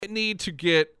need to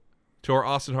get to our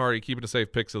Austin Hardy Keeping It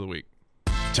Safe picks of the week.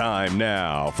 Time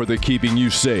now for the Keeping You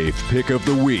Safe Pick of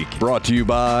the Week, brought to you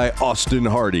by Austin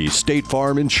Hardy State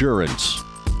Farm Insurance.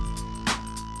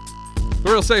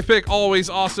 The real safe pick, always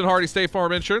Austin Hardy State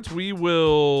Farm Insurance. We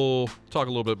will talk a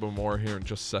little bit more here in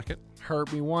just a second.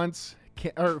 Hurt me once,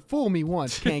 or fool me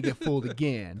once, can't get fooled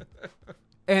again.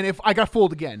 And if I got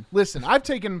fooled again, listen, I've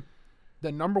taken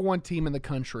the number one team in the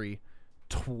country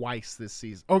twice this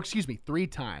season. Oh, excuse me, 3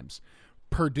 times.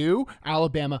 Purdue,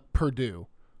 Alabama, Purdue.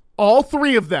 All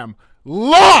 3 of them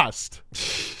lost.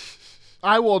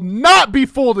 I will not be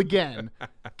fooled again.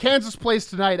 Kansas plays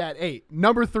tonight at 8.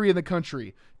 Number 3 in the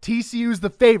country. TCU's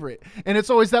the favorite. And it's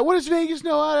always that, what does Vegas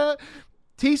know?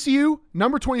 TCU,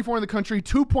 number 24 in the country,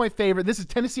 2-point favorite. This is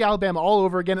Tennessee, Alabama all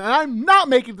over again, and I'm not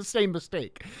making the same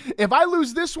mistake. If I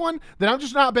lose this one, then I'm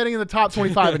just not betting in the top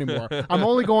 25 anymore. I'm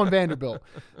only going Vanderbilt.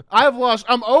 I'm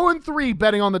 0-3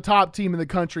 betting on the top team in the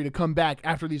country to come back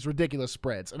after these ridiculous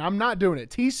spreads, and I'm not doing it.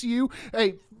 TCU,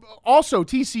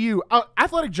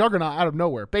 athletic juggernaut out of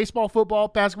nowhere. Baseball, football,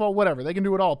 basketball, whatever. They can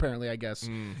do it all, apparently, I guess.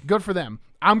 Good for them.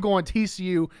 I'm going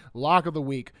TCU, lock of the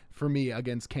week for me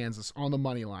against Kansas on the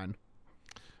money line.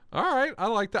 All right, I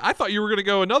like that. I thought you were going to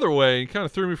go another way. You kind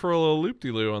of threw me for a little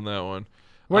loop-de-loo on that one.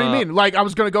 What do you mean? Like I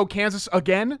was going to go Kansas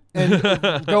again and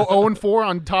go 0-4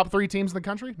 on top 3 teams in the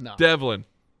country? No. Devlin.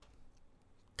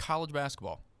 College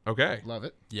basketball. Okay. Love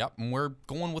it. Yep, and we're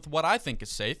going with what I think is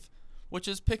safe, which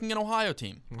is picking an Ohio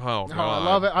team. Oh, God. I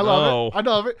love it. I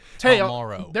love it. Hey,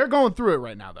 Tomorrow. They're going through it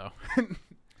right now, though.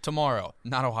 Tomorrow,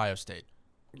 not Ohio State.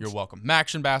 You're welcome.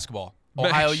 Maction basketball.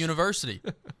 Ohio University.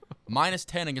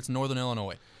 -10 against Northern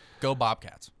Illinois. Go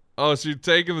Bobcats. Oh, so you're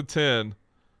taking the 10.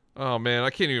 Oh, man,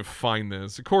 I can't even find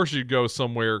this. Of course you'd go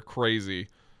somewhere crazy.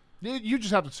 You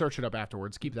just have to search it up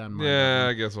afterwards. Keep that in mind. Yeah,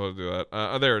 I guess I'll do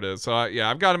that. There it is. So,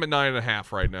 I've got him at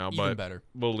 9.5 right now, Even but better.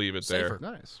 We'll leave it Safer.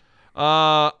 there. Nice.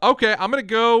 Okay, I'm going to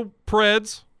go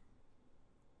Preds.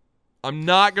 I'm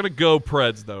not going to go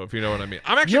Preds, though, if you know what I mean.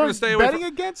 I'm actually going to stay away betting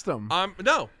against them.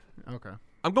 No. Okay.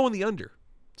 I'm going the under.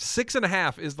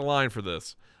 6.5 is the line for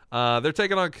this. They're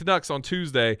taking on Canucks on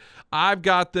Tuesday. I've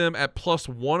got them at plus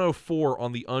 104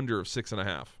 on the under of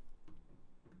 6.5.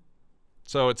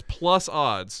 So it's plus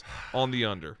odds on the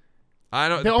under. I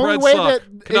know the only Preds way suck.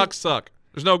 that Canucks suck.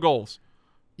 There's no goals.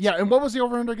 Yeah, and what was the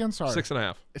over-under again? Sorry.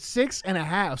 6.5.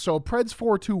 6.5. So a Preds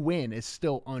 4-2 win is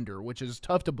still under, which is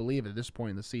tough to believe at this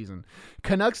point in the season.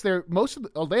 Canucks, they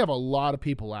have a lot of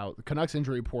people out. The Canucks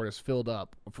injury report is filled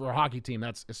up. For a hockey team,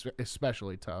 that's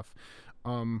especially tough.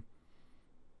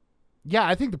 Yeah,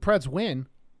 I think the Preds win.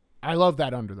 I love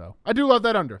that under, though. I do love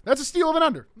that under. That's a steal of an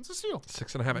under. It's a steal.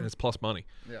 6.5, and it's plus money.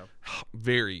 Yeah.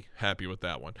 Very happy with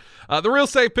that one. The real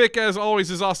safe pick, as always,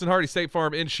 is Austin Hardy State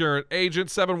Farm Insurance Agent,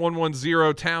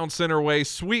 7110 Town Center Way,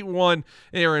 Suite 1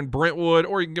 here in Brentwood,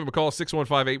 or you can give them a call,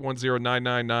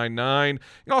 615-810-9999. You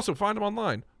can also find them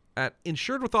online at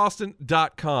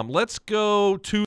insuredwithaustin.com. Let's go to